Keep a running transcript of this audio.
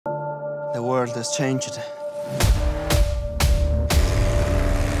The world has changed.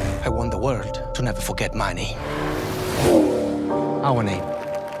 I want the world to never forget my name. Our name.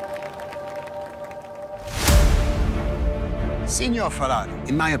 Signor Ferrari,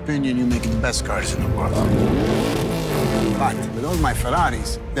 in my opinion, you make the best cars in the world. But with all my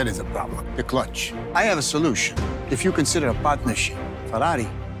Ferraris, there is a problem. The clutch. I have a solution. If you consider a partnership, Ferrari,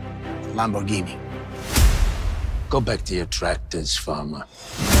 Lamborghini. Go back to your tractors, farmer.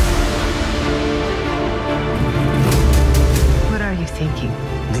 What are you thinking?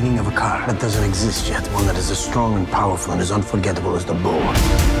 Thinking of a car that doesn't exist yet. One that is as strong and powerful and as unforgettable as the bull.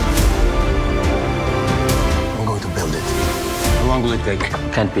 I'm going to build it. How long will it take?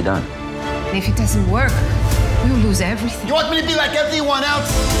 Can't be done. And if it doesn't work, we'll lose everything. You want me to be like everyone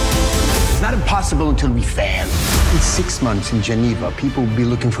else? It's not impossible until we fail. In 6 months in Geneva, people will be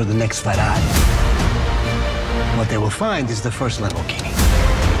looking for the next Ferrari. What they will find is the first Lamborghini.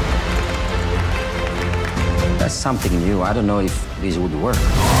 That's something new. I don't know if this would work.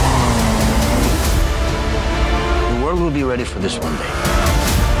 The world will be ready for this one day.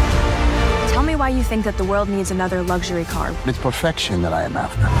 Tell me why you think that the world needs another luxury car. It's perfection that I am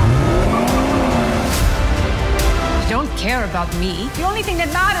after. You don't care about me. The only thing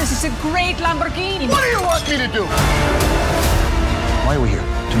that matters is a great Lamborghini. What do you want me to do? Why are we here?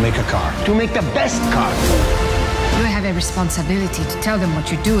 To make a car. To make the best car. You have a responsibility to tell them what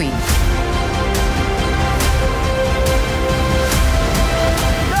you're doing.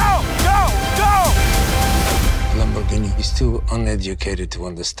 Lamborghini is too uneducated to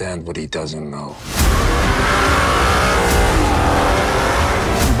understand what he doesn't know.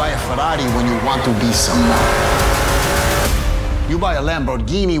 You buy a Ferrari when you want to be someone. You buy a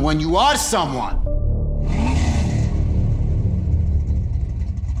Lamborghini when you are someone.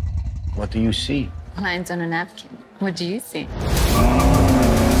 What do you see? Lines on a napkin. What do you see?